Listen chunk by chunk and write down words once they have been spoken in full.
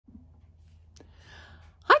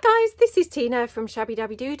Hi guys, this is Tina from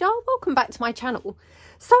Shabbydabbydoodah. Welcome back to my channel.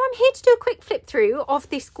 So I'm here to do a quick flip through of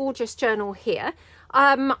this gorgeous journal here.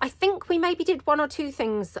 I think we maybe did one or two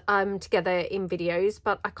things together in videos,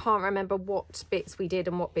 but I can't remember what bits we did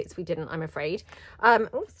and what bits we didn't, I'm afraid. Oh,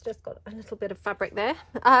 it's just got a little bit of fabric there.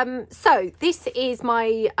 So this is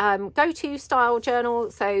my go-to style journal.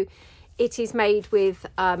 So it is made with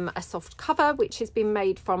a soft cover, which has been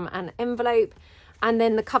made from an envelope. And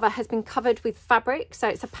then the cover has been covered with fabric. So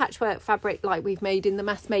it's a patchwork fabric like we've made in the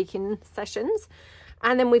mass making sessions.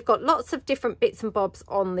 And then we've got lots of different bits and bobs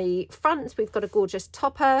on the front. We've got a gorgeous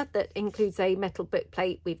topper that includes a metal book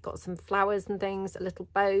plate. We've got some flowers and things, a little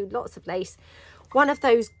bow, lots of lace. One of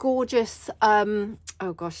those gorgeous, oh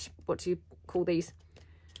gosh, what do you call these?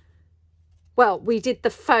 Well, we did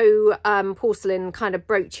the faux porcelain kind of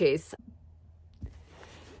brooches.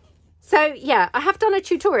 So yeah, I have done a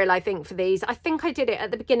tutorial, I think, for these. I think I did it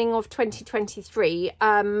at the beginning of 2023.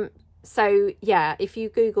 So yeah, if you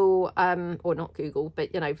Google, or not Google,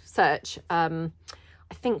 but, you know, search, I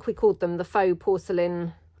think we called them the faux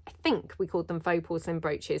porcelain,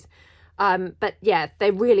 brooches. But yeah,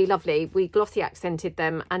 they're really lovely. We glossy accented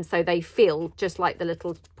them, and so they feel just like the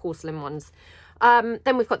little porcelain ones.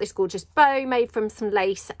 Then we've got this gorgeous bow made from some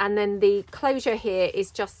lace, and then the closure here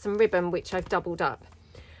is just some ribbon, which I've doubled up.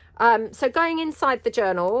 So going inside the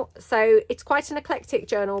journal, so it's quite an eclectic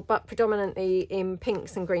journal, but predominantly in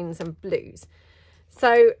pinks and greens and blues.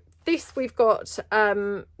 So this we've got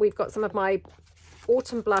some of my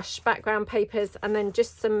autumn blush background papers, and then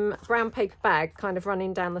just some brown paper bag kind of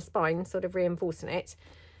running down the spine, sort of reinforcing it.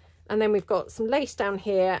 And then we've got some lace down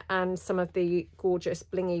here and some of the gorgeous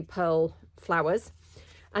blingy pearl flowers.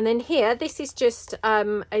 And then here, this is just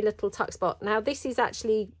a little tuck spot. Now this is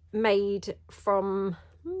actually made from,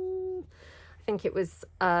 I think it was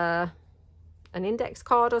an index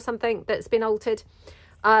card or something that's been altered.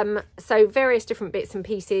 So various different bits and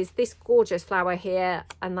pieces. This gorgeous flower here,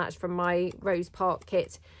 and that's from my Rose Park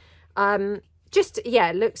kit. Just,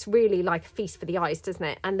 yeah, looks really like a feast for the eyes, doesn't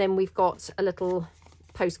it? And then we've got a little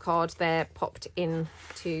postcard there popped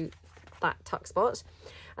into that tuck spot.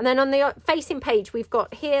 And then on the facing page, we've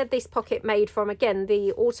got here this pocket made from, again,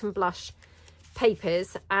 the Autumn Blush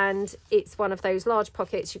papers, and it's one of those large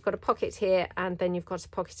pockets. You've got a pocket here, and then you've got a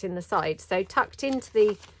pocket in the side. So tucked into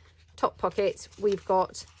the top pocket, we've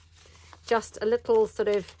got just a little sort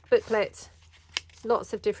of booklet,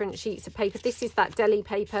 lots of different sheets of paper. This is that deli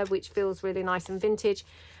paper, which feels really nice and vintage.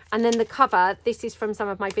 And then the cover, this is from some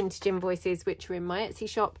of my vintage invoices, which are in my Etsy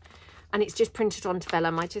shop, and it's just printed onto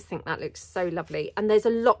vellum. I just think that looks so lovely. And there's a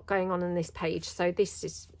lot going on this page, so this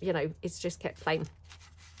is, you know, it's just kept plain.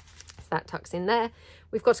 That tucks in there.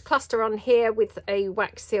 We've got a cluster on here with a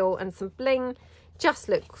wax seal and some bling. Just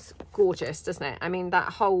looks gorgeous, doesn't it? I mean, that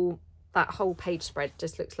whole page spread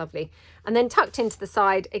just looks lovely. And then tucked into the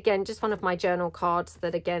side, again, just one of my journal cards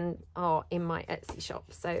that again are in my Etsy shop.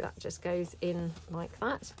 So that just goes in like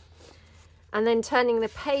that. And then turning the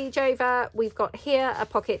page over, we've got here a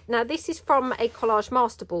pocket. Now this is from a collage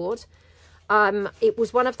masterboard. It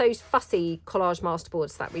was one of those fussy collage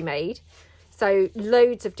masterboards that we made. So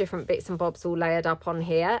loads of different bits and bobs all layered up on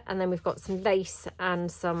here. And then we've got some lace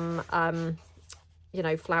and some, you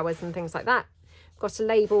know, flowers and things like that. We've got a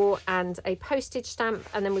label and a postage stamp.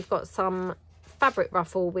 And then we've got some fabric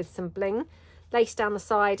ruffle with some bling, lace down the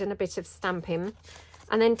side and a bit of stamping.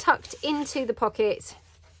 And then tucked into the pocket,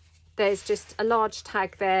 there's just a large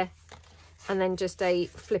tag there. And then just a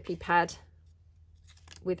flippy pad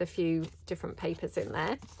with a few different papers in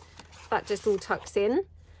there. That just all tucks in.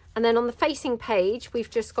 And then on the facing page, we've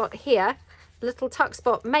just got here a little tuck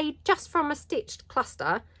spot made just from a stitched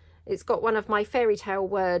cluster. It's got one of my fairy tale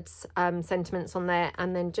words sentiments on there,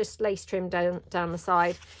 and then just lace trim down the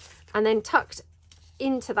side. And then tucked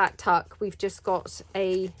into that tuck, we've just got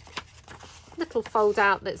a little fold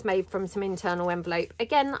out that's made from some internal envelope.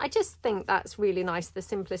 Again, I just think that's really nice, the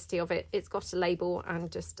simplicity of it. It's got a label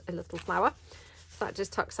and just a little flower. So that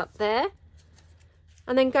just tucks up there.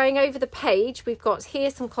 And then going over the page, we've got here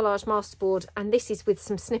some collage masterboard, and this is with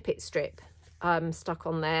some snippet strip stuck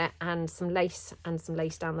on there, and some lace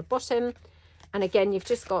down the bottom. And again, you've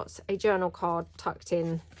just got a journal card tucked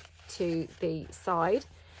in to the side,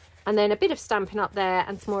 and then a bit of stamping up there,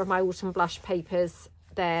 and some more of my autumn blush papers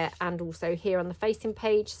there, and also here on the facing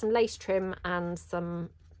page, some lace trim and some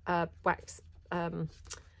wax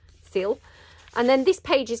seal. And then this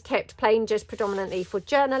page is kept plain, just predominantly for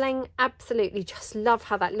journaling. Absolutely just love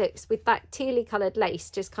how that looks with that tealy coloured lace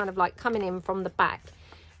just kind of like coming in from the back,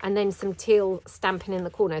 and then some teal stamping in the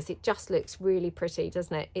corners. It just looks really pretty,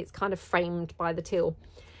 doesn't it? It's kind of framed by the teal.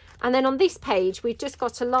 And then on this page, we've just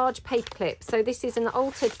got a large paper clip. So this is an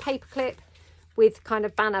altered paper clip with kind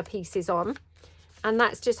of banner pieces on. And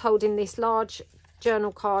that's just holding this large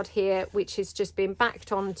journal card here, which has just been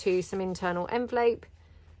backed onto some internal envelope.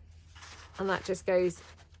 And that just goes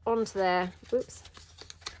onto there, whoops,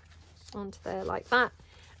 onto there like that.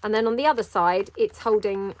 And then on the other side, it's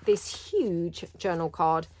holding this huge journal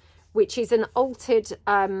card, which is an altered,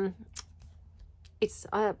 what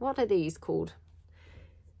are these called?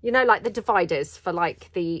 You know, like the dividers for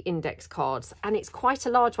like the index cards. And it's quite a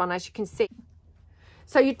large one, as you can see.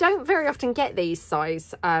 So you don't very often get these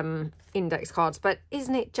size index cards, but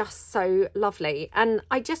isn't it just so lovely? And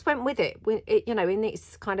I just went with it, you know, in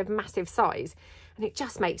its kind of massive size. And it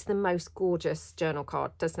just makes the most gorgeous journal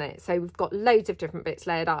card, doesn't it? So we've got loads of different bits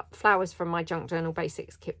layered up. Flowers from my Junk Journal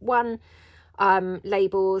Basics Kit 1.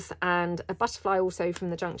 Labels and a butterfly also from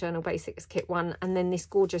the Junk Journal Basics Kit 1. And then this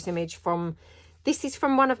gorgeous image from... This is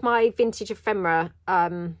from one of my vintage ephemera,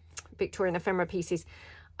 Victorian ephemera pieces.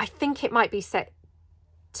 I think it might be set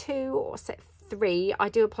 2 or set 3. I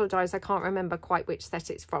do apologise, I can't remember quite which set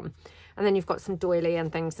it's from. And then you've got some doily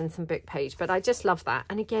and things and some book page, but I just love that.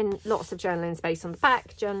 And again, lots of journaling space on the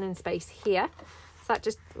back, journaling space here. So that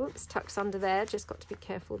just, oops, tucks under there. Just got to be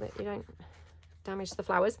careful that you don't damage the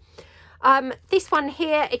flowers. This one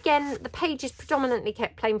here, again, the page is predominantly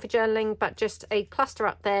kept plain for journaling, but just a cluster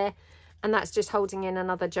up there. And that's just holding in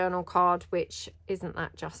another journal card, which isn't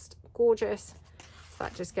that just gorgeous? So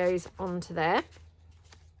that just goes onto there.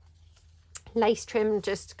 Lace trim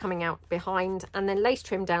just coming out behind, and then lace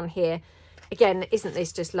trim down here. Again, isn't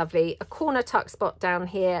this just lovely? A corner tuck spot down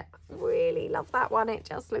here. Really love that one. It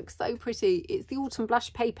just looks so pretty. It's the Autumn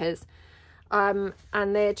Blush papers. And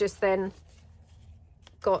they're just then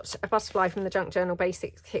got a butterfly from the Junk Journal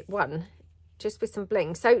Basics Kit 1, just with some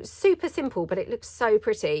bling. So super simple, but it looks so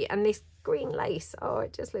pretty. And this green lace, oh,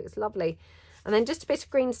 it just looks lovely. And then just a bit of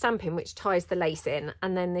green stamping, which ties the lace in.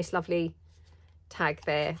 And then this lovely tag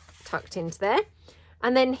there tucked into there.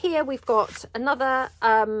 And then here we've got another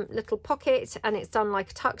little pocket, and it's done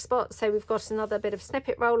like a tuck spot. So we've got another bit of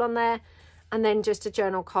snippet roll on there, and then just a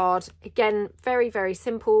journal card. Again, very, very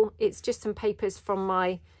simple. It's just some papers from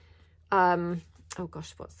my, oh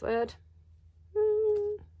gosh, what's the word?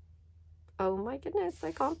 Oh my goodness,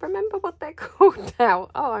 I can't remember what they're called now.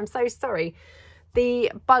 Oh, I'm so sorry.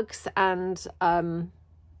 The bugs and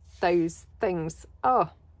those things. Oh,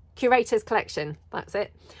 Curator's Collection, that's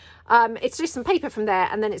it. It's just some paper from there,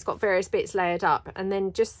 and then it's got various bits layered up, and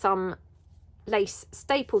then just some lace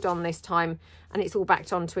stapled on this time, and it's all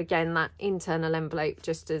backed onto, again, that internal envelope,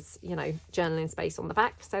 just as, you know, journaling space on the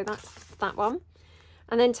back. So that's that one.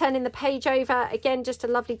 And then turning the page over, again, just a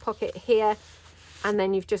lovely pocket here, and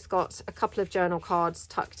then you've just got a couple of journal cards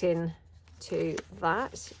tucked in to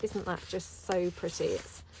that. Isn't that just so pretty?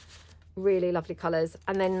 It's really lovely colours.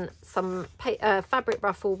 And then some fabric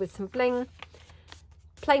ruffle with some bling.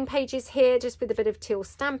 Plain pages here, just with a bit of teal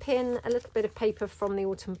stamping, a little bit of paper from the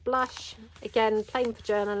Autumn Blush. Again, plain for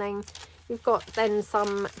journaling. We've got then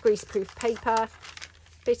some greaseproof paper,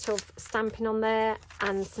 bit of stamping on there,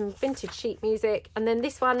 and some vintage sheet music. And then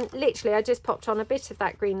this one, literally, I just popped on a bit of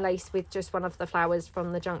that green lace with just one of the flowers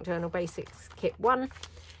from the Junk Journal Basics Kit 1.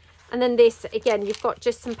 And then this, again, you've got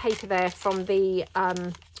just some paper there from the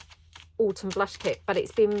Autumn Blush Kit, but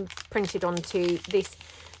it's been printed onto this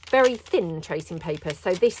very thin tracing paper.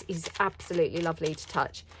 So this is absolutely lovely to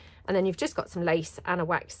touch. And then you've just got some lace and a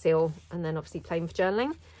wax seal, and then obviously plain for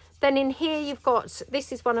journaling. Then in here you've got,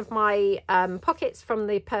 this is one of my pockets from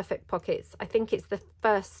the Perfect Pockets. I think it's the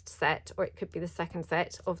first set, or it could be the second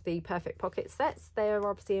set of the Perfect Pocket sets. They are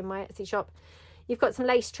obviously in my Etsy shop. You've got some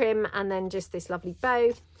lace trim, and then just this lovely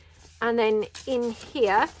bow. And then in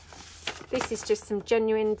here, this is just some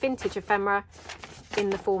genuine vintage ephemera in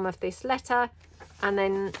the form of this letter. And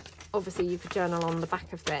then obviously you could journal on the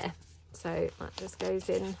back of there. So that just goes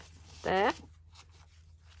in there.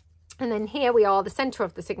 And then here we are, the centre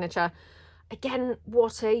of the signature. Again,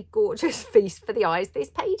 what a gorgeous feast for the eyes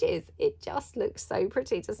this page is. It just looks so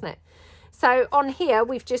pretty, doesn't it? So on here,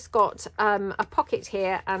 we've just got a pocket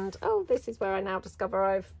here. And oh, this is where I now discover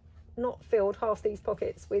I've not filled half these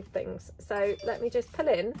pockets with things. So let me just pull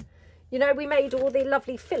in. You know, we made all the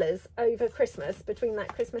lovely fillers over Christmas, between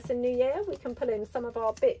that Christmas and New Year. We can pull in some of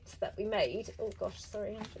our bits that we made. Oh gosh,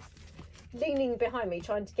 sorry, I'm just leaning behind me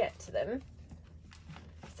trying to get to them.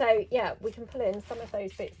 So yeah, we can pull in some of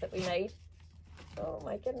those bits that we made. Oh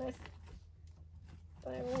my goodness.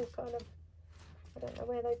 They're all kind of, I don't know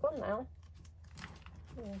where they've gone now.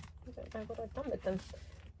 I don't know what I've done with them,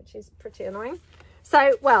 which is pretty annoying.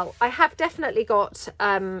 So, well, I have definitely got,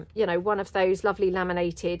 you know, one of those lovely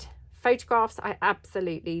laminated photographs. I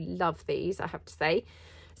absolutely love these, I have to say.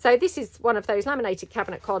 So this is one of those laminated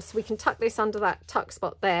cabinet cards. So we can tuck this under that tuck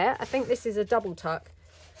spot there. I think this is a double tuck.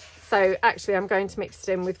 So actually I'm going to mix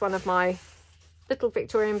it in with one of my little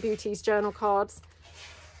Victorian Beauties journal cards.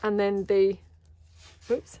 And then the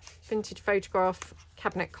vintage photograph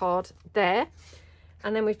cabinet card there.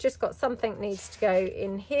 And then we've just got something needs to go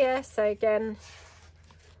in here. So again,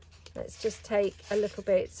 let's just take a little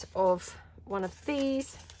bit of one of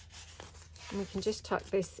these. And we can just tuck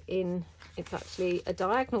this in. It's actually a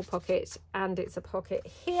diagonal pocket and it's a pocket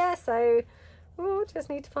here. So just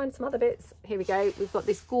need to find some other bits. Here we go. We've got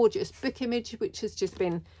this gorgeous book image which has just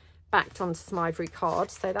been backed onto some ivory card.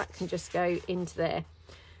 So that can just go into there.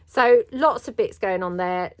 So lots of bits going on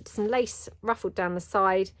there. Some lace ruffled down the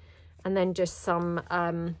side and then just some,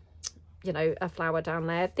 you know, a flower down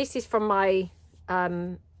there. This is from my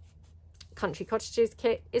Country Cottages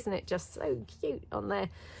kit. Isn't it just so cute on there?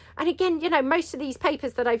 And again, you know, most of these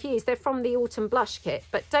papers that I've used, they're from the Autumn Blush kit,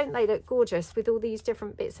 but don't they look gorgeous with all these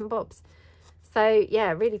different bits and bobs? So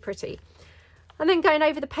yeah, really pretty. And then going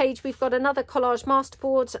over the page, we've got another collage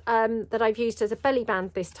masterboard that I've used as a belly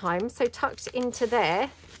band this time. So tucked into there,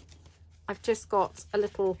 I've just got a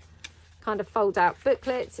little kind of fold out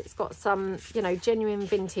booklet. It's got some, you know, genuine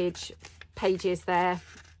vintage pages there,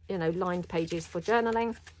 you know, lined pages for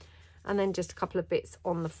journaling. And then just a couple of bits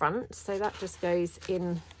on the front. So that just goes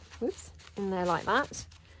in, in there like that.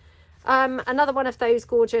 Another one of those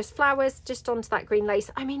gorgeous flowers just onto that green lace.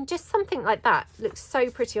 I mean, just something like that looks so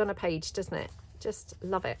pretty on a page, doesn't it? Just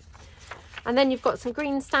love it. And then you've got some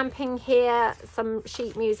green stamping here, some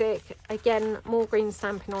sheet music. Again, more green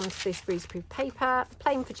stamping onto this greaseproof paper.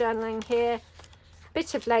 Plain for journaling here.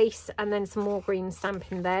 Bit of lace and then some more green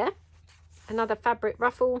stamping there. Another fabric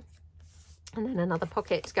ruffle. And then another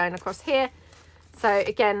pocket going across here. So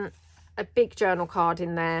again, a big journal card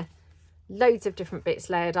in there. Loads of different bits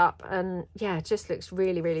layered up. And yeah, it just looks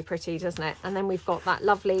really, really pretty, doesn't it? And then we've got that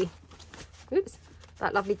lovely,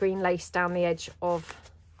 that lovely green lace down the edge of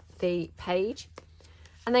the page.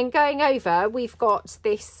 And then going over, we've got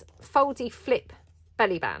this foldy flip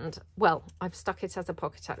belly band. Well, I've stuck it as a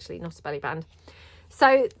pocket actually, not a belly band.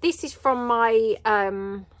 So this is from my, I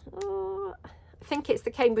think it's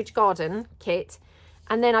the Cambridge Garden kit.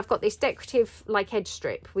 And then I've got this decorative like edge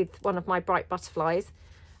strip with one of my bright butterflies,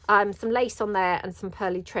 some lace on there and some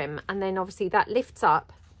pearly trim. And then obviously that lifts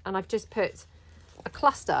up and I've just put a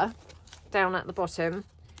cluster down at the bottom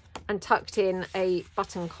and tucked in a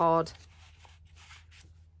button card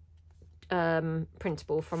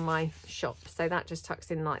printable from my shop. So that just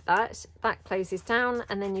tucks in like that. That closes down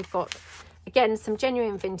and then you've got, again, some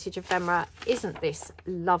genuine vintage ephemera. Isn't this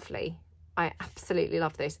lovely? I absolutely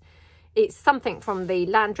love this. It's something from the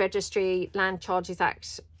Land Registry, Land Charges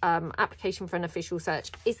Act application for an official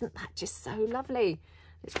search. Isn't that just so lovely?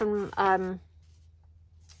 It's from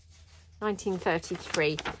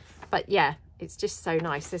 1933. But yeah, it's just so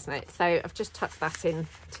nice, isn't it? So I've just tucked that in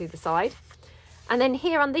to the side. And then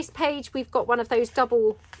here on this page, we've got one of those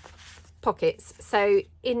double pockets. So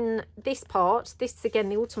in this part, this is again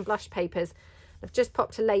the Autumn Blush papers. I've just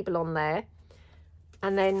popped a label on there.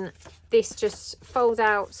 And then this just folds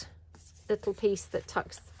out little piece that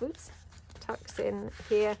tucks in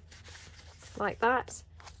here like that.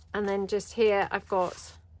 And then just here I've got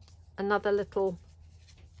another little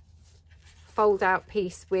fold out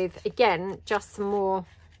piece with, again, just some more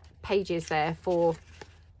pages there for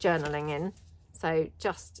journaling in. So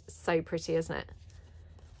just so pretty, isn't it?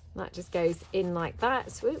 That just goes in like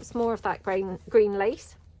that. Oops, more of that green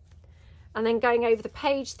lace. And then going over the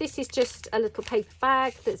page, this is just a little paper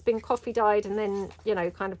bag that's been coffee dyed and then, you know,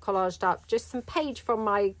 kind of collaged up. Just some page from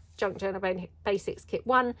my Junk Journal Basics Kit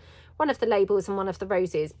 1, one of the labels and one of the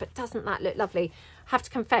roses. But doesn't that look lovely? I have to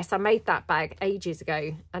confess, I made that bag ages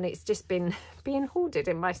ago and it's just been being hoarded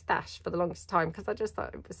in my stash for the longest time because I just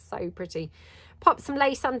thought it was so pretty. Pop some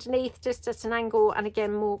lace underneath just at an angle and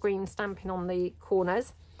again, more green stamping on the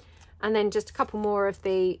corners. And then just a couple more of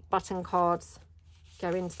the button cards go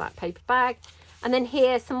into that paper bag. And then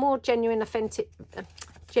here some more genuine vintage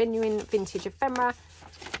ephemera,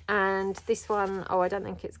 and this one, oh, I don't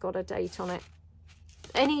think it's got a date on it.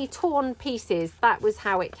 Any torn pieces, that was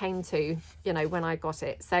how it came to, you know, when I got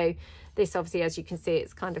it. So this obviously, as you can see,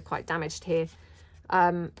 it's kind of quite damaged here,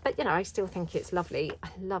 but you know, I still think it's lovely. I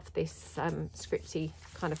love this scripty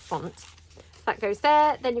kind of font. That goes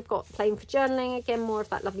there. Then you've got plain for journaling, again, more of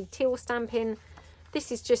that lovely teal stamping.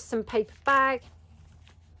 This is just some paper bag.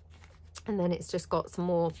 And then it's just got some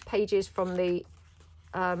more pages from the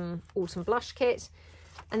Autumn Blush kit.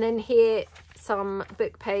 And then here, some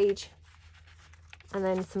book page And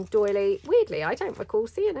then some doily. Weirdly, I don't recall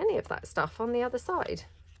seeing any of that stuff on the other side.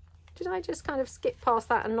 Did I just kind of skip past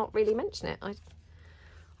that and not really mention it?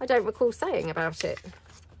 I don't recall saying about it.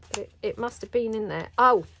 But it must have been in there.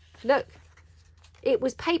 Oh, look. It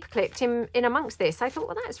was paper clipped in amongst this. I thought,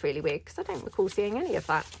 well, that's really weird because I don't recall seeing any of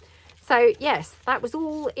that. So, yes, that was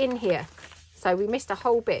all in here. So we missed a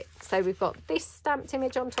whole bit. So we've got this stamped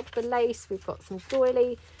image on top of the lace. We've got some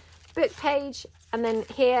doily, book page, and then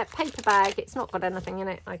here, paper bag. It's not got anything in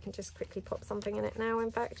it. I can just quickly pop something in it now,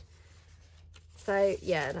 in fact. So,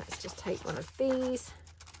 yeah, let's just take one of these.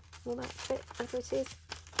 Will that fit as it is?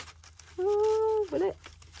 Oh, will it?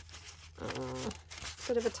 Oh,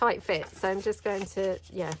 sort of a tight fit. So I'm just going to,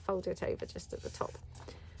 yeah, fold it over just at the top.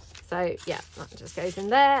 So, yeah, that just goes in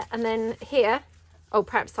there. And then here, oh,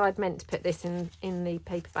 perhaps I'd meant to put this in the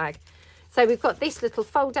paper bag. So we've got this little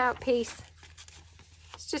fold out piece.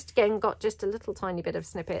 It's just, again, got just a little tiny bit of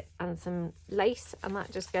snippet and some lace. And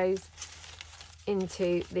that just goes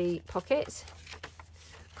into the pocket.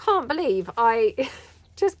 Can't believe I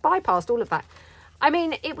just bypassed all of that. I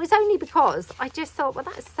mean, it was only because I just thought, well,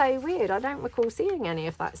 that's so weird. I don't recall seeing any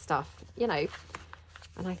of that stuff, you know.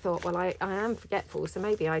 And I thought, well, I am forgetful, so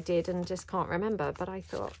maybe I did and just can't remember. But I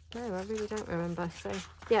thought, no, I really don't remember. So,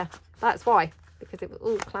 yeah, that's why, because it was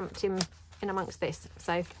all clamped in amongst this.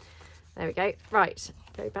 So, there we go. Right,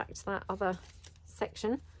 go back to that other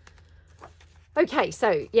section. Okay,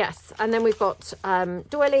 so yes, and then we've got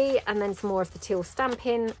doily and then some more of the teal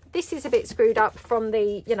stamping. This is a bit screwed up from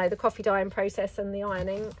the, you know, the coffee dyeing process and the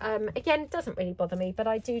ironing. Again, it doesn't really bother me, but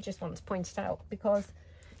I do just want to point it out because,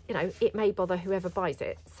 you know, it may bother whoever buys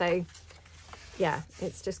it. So, yeah,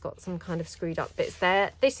 it's just got some kind of screwed up bits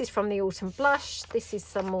there. This is from the autumn blush. This is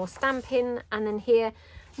some more stamping. And then here,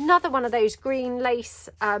 another one of those green lace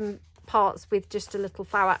parts with just a little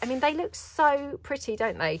flower. I mean, they look so pretty,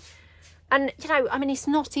 don't they? And, you know, I mean, it's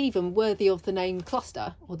not even worthy of the name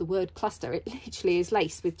cluster or the word cluster. It literally is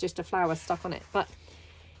lace with just a flower stuck on it. But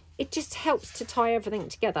it just helps to tie everything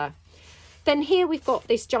together. Then here we've got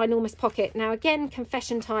this ginormous pocket. Now, again,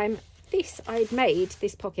 confession time. This, I'd made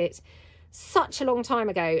this pocket such a long time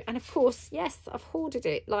ago. And, of course, yes, I've hoarded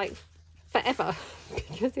it, like, forever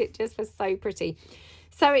because it just was so pretty.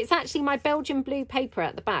 So it's actually my Belgian blue paper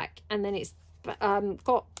at the back. And then it's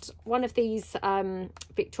got one of these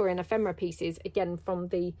Victorian ephemera pieces, again from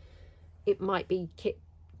the, it might be kit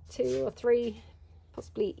 2 or 3,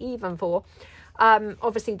 possibly even 4.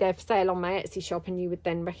 Obviously they're for sale on my Etsy shop and you would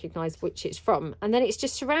then recognise which it's from. And then it's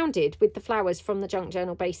just surrounded with the flowers from the Junk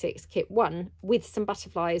Journal Basics kit 1 with some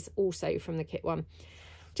butterflies also from the kit 1.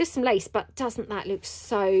 Just some lace, but doesn't that look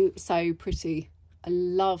so pretty? I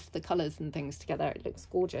love the colours and things together. It looks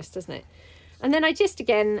gorgeous, doesn't it? And then I just,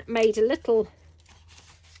 again, made a little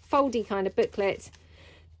foldy kind of booklet.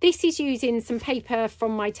 This is using some paper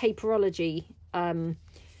from my Taperology,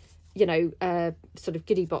 you know, sort of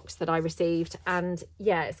goodie box that I received. And,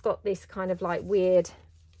 yeah, it's got this kind of, like, weird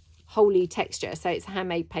holy texture. So it's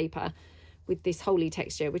handmade paper with this holy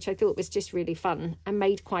texture, which I thought was just really fun and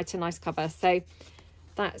made quite a nice cover. So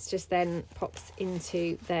that's just then pops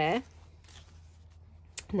into there.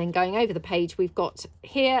 And then going over the page, we've got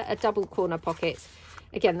here a double corner pocket.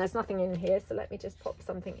 Again, there's nothing in here, so let me just pop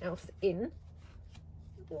something else in.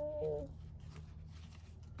 Oh,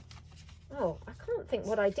 I can't think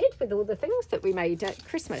what I did with all the things that we made at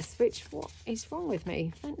Christmas, what is wrong with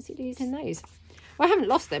me? Fancy losing those. Well, I haven't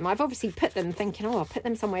lost them. I've obviously put them thinking, oh, I'll put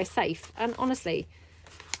them somewhere safe. And honestly,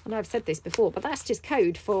 I know I've said this before, but that's just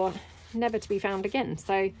code for never to be found again.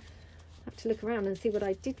 So I have to look around and see what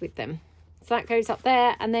I did with them. So that goes up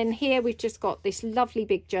there. And then here we've just got this lovely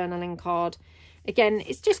big journaling card. Again,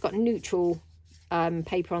 it's just got neutral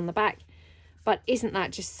paper on the back. But isn't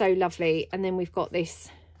that just so lovely? And then we've got this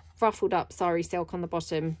ruffled up sari silk on the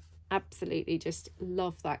bottom. Absolutely just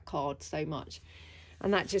love that card so much.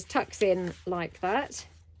 And that just tucks in like that.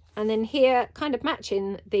 And then here, kind of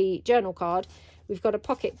matching the journal card, we've got a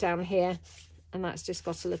pocket down here. And that's just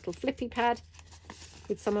got a little flippy pad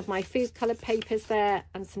with some of my food coloured papers there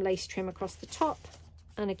and some lace trim across the top.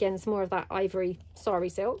 And again, some more of that ivory sari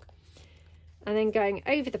silk. And then going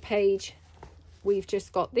over the page, we've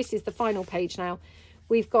just got, this is the final page now,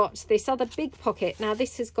 we've got this other big pocket. Now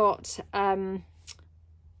this has got the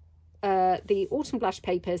autumn blush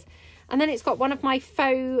papers, and then it's got one of my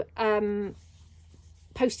faux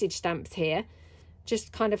postage stamps here,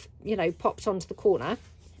 just kind of, you know, popped onto the corner.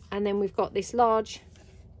 And then we've got this large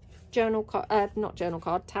journal card, not journal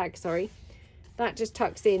card, tag, sorry. That just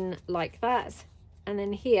tucks in like that. And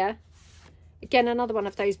then here, again, another one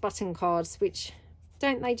of those button cards, which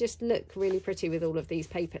don't they just look really pretty with all of these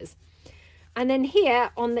papers? And then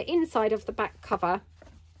here on the inside of the back cover,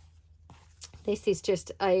 this is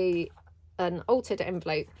just an altered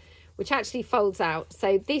envelope, which actually folds out.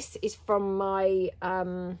 So this is from my,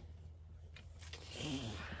 I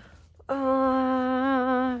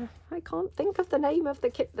can't think of the name of the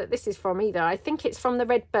kit that this is from either. I think it's from the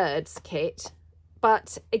Red Birds kit,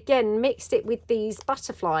 but again, mixed it with these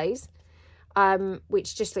butterflies,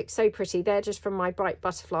 which just look so pretty. They're just from my Bright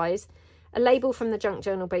Butterflies. A label from the Junk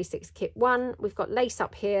Journal Basics Kit 1. We've got lace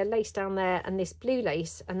up here, lace down there, and this blue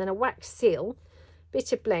lace, and then a wax seal,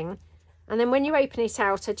 bit of bling. And then when you open it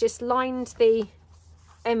out, I just lined the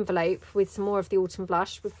envelope with some more of the autumn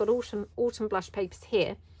blush. We've got autumn blush papers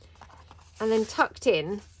here. And then tucked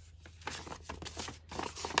in,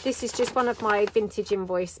 this is just one of my vintage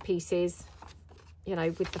invoice pieces, you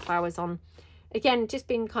know, with the flowers on. Again, just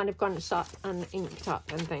been kind of grunched up and inked up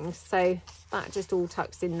and things. So that just all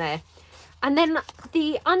tucks in there. And then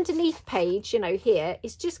the underneath page, you know, here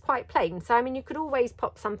is just quite plain. So, I mean, you could always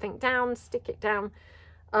pop something down, stick it down,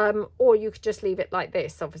 or you could just leave it like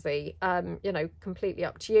this, obviously, you know, completely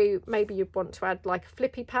up to you. Maybe you'd want to add like a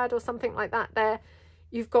flippy pad or something like that there.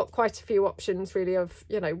 You've got quite a few options really of,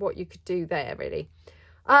 you know, what you could do there really.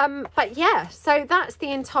 But yeah, so that's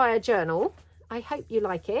the entire journal. I hope you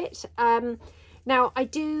like it. Now I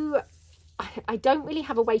don't really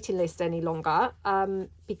have a waiting list any longer,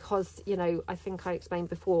 because, you know, I think I explained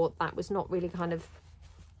before that was not really kind of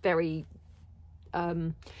very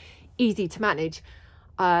easy to manage,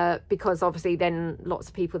 because obviously then lots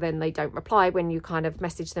of people, then they don't reply when you kind of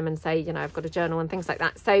message them and say, you know, I've got a journal and things like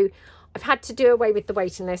that. So I've had to do away with the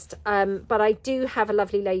waiting list, but I do have a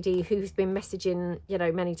lovely lady who's been messaging, you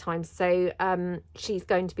know, many times. So she's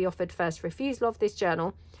going to be offered first refusal of this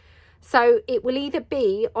journal. So it will either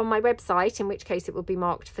be on my website, in which case it will be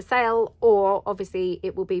marked for sale, or obviously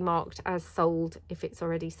it will be marked as sold if it's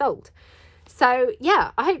already sold. So yeah,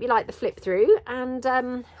 I hope you like the flip through, and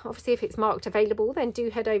obviously if it's marked available, then do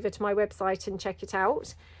head over to my website and check it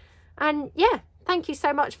out. And yeah, thank you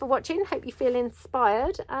so much for watching. Hope you feel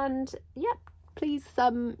inspired, and yeah, please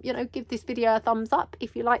you know, give this video a thumbs up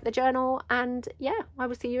if you like the journal, and yeah, I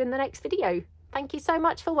will see you in the next video. Thank you so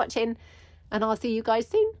much for watching, and I'll see you guys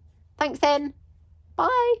soon. Thanks then.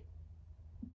 Bye.